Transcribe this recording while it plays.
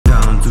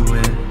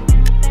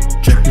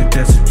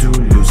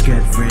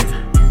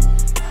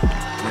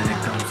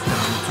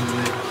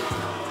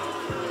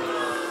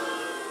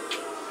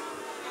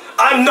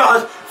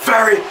not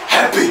very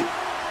happy.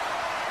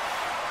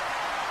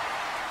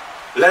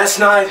 Last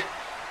night,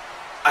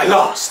 I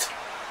lost.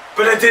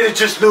 But I didn't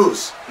just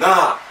lose.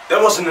 Nah,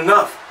 that wasn't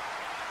enough.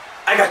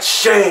 I got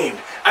shamed.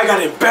 I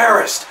got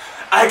embarrassed.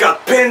 I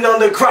got pinned on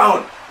the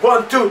ground.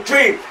 1, 2,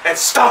 3, and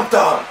stomped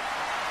on.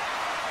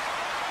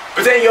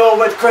 But then you all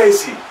went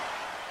crazy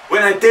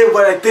when I did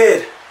what I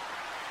did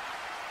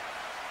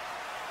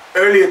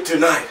earlier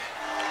tonight.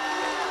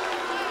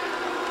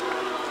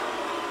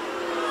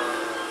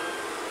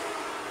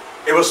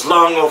 It was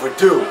long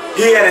overdue.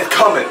 He had it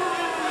coming.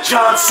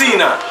 John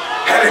Cena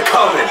had it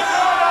coming.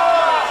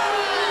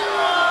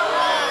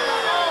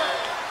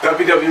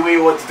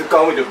 WWE wanted to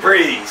call me the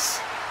breeze.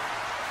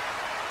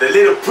 The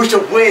little push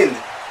of wind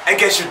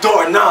against your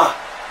door. Nah,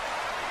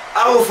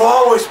 I will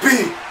always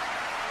be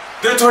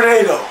the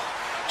tornado,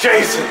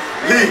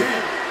 JayJanLee.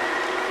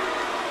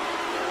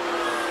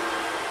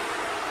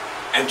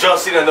 And John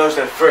Cena knows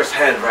that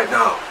firsthand right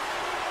now.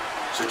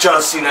 So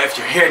John Cena, if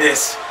you hear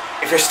this,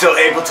 if you're still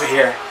able to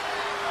hear,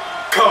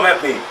 come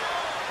at me,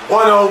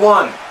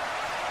 one-on-one.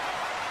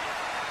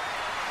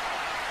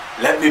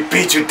 Let me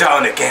beat you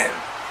down again.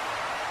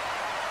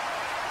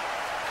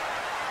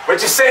 What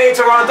you saying,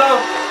 Toronto?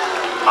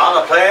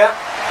 Holla, player.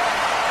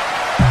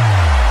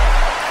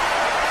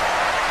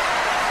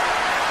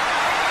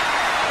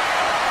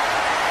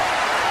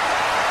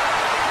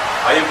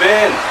 How you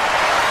been?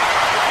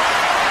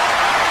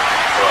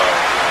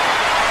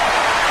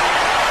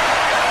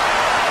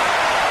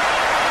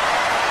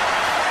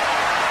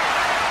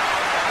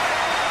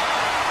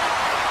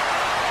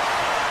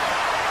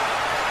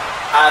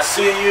 I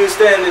see you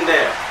standing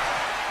there.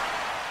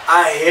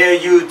 I hear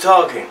you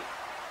talking.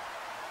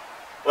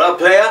 Well,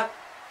 player,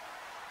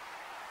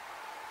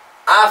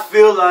 I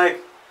feel like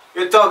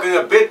you're talking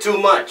a bit too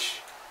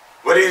much.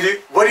 What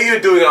are you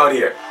doing out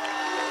here?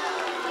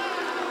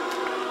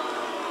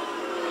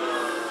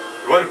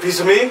 You want a piece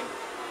of me?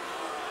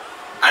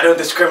 I don't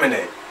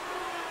discriminate.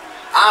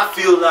 I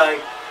feel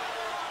like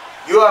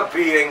you are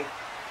being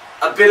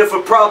a bit of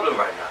a problem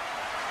right now.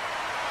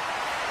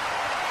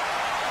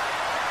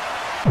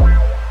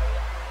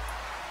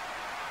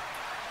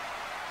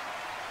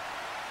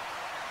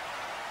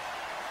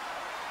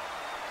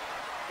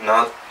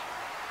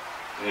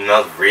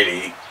 Not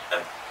really.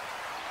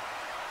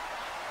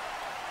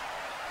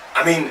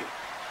 I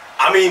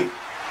mean,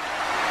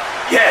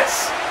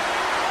 yes,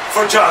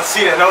 for John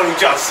Cena and only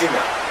John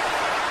Cena.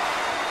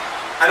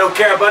 I don't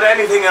care about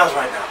anything else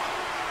right now.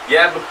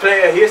 Yeah, but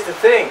player, here's the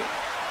thing.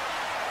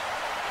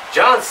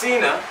 John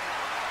Cena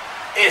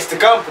is the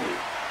company.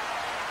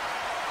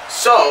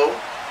 So,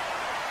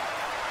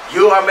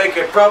 you are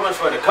making problems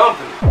for the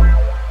company.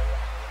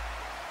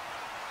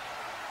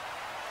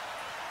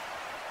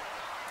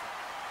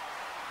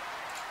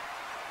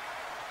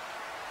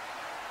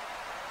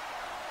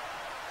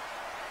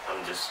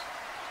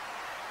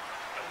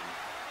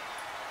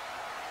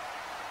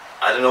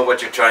 I don't know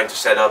what you're trying to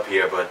set up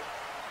here, but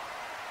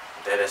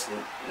that has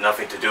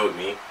nothing to do with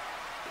me.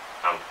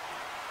 I'm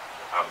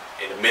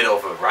in the middle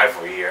of a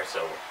rivalry here,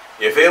 so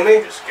you feel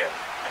me? Just get.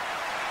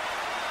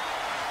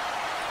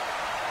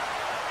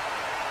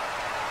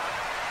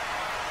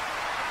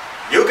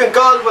 You can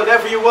call it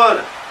whatever you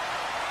want.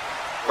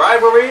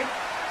 Rivalry?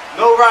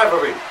 No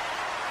rivalry.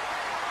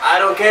 I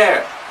don't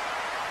care,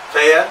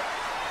 player.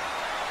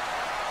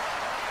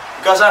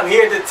 Because I'm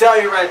here to tell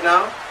you right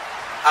now,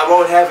 I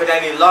won't have it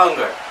any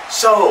longer.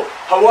 So,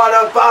 what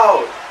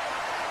about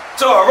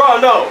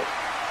Toronto?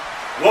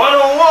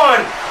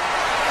 One-on-one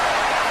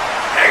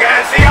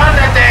against the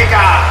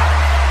Undertaker?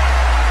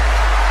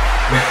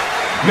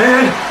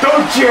 Man,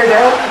 don't cheer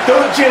that.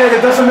 Don't cheer that.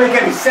 It doesn't make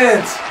any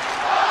sense.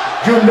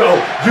 You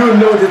know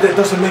that that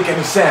doesn't make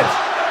any sense.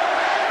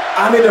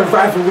 I'm in a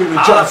rivalry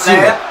with John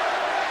Cena.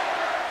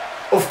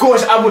 Of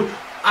course, I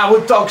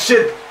would talk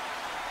shit.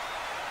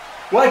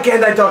 Why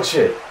can't I talk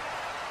shit?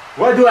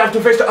 Why do I have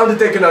to face the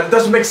Undertaker now? It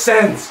doesn't make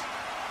sense.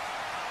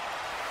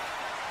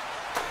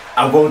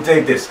 I won't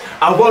take this.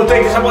 I won't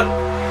take this. I won't.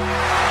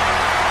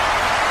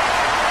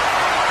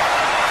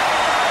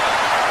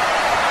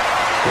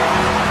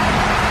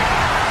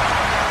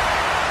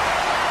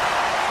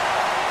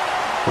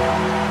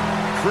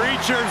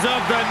 Creatures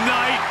of the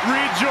night,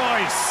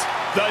 rejoice.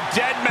 The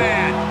dead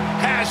man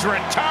has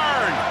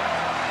returned.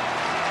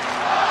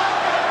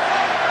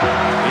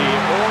 The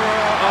aura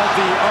of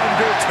the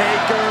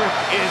Undertaker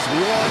is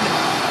one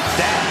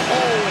that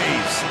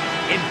always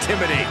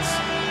intimidates.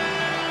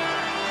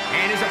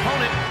 And his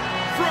opponent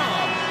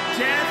from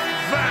Death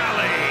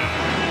Valley,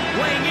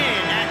 weighing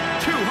in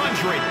at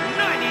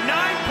 299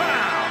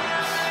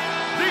 pounds,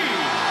 the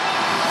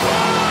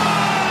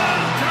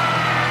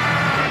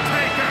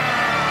Undertaker!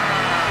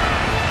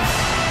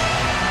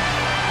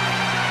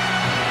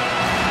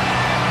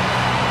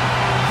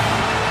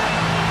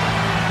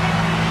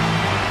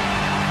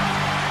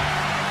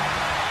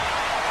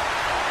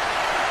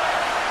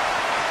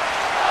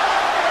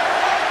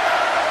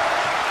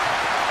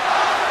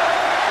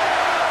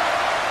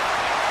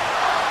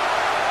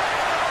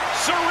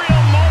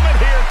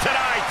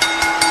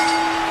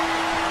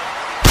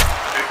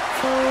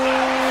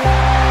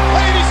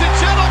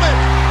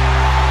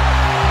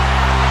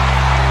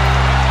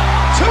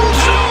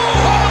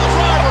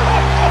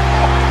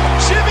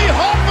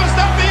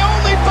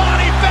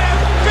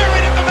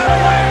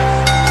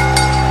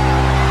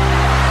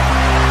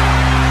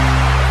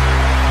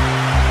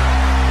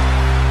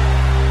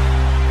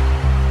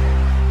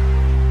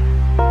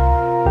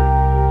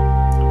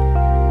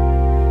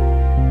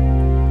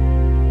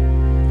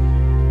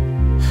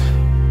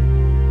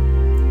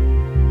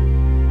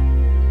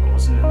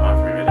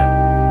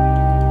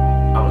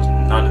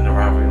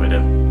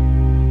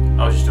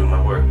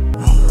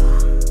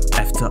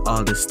 After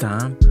all this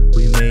time,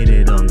 we made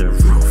it on the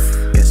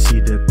roof. Can see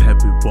the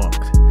path we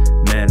walked,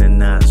 man, a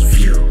nice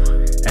view.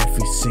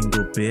 Every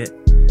single bit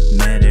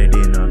mattered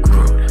in our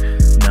growth.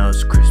 Now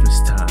it's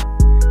Christmas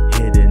time,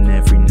 hitting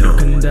every note.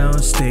 Looking down,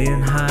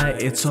 staying high,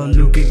 it's all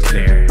looking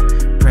clear.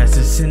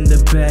 Presents in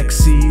the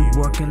backseat,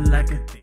 working like a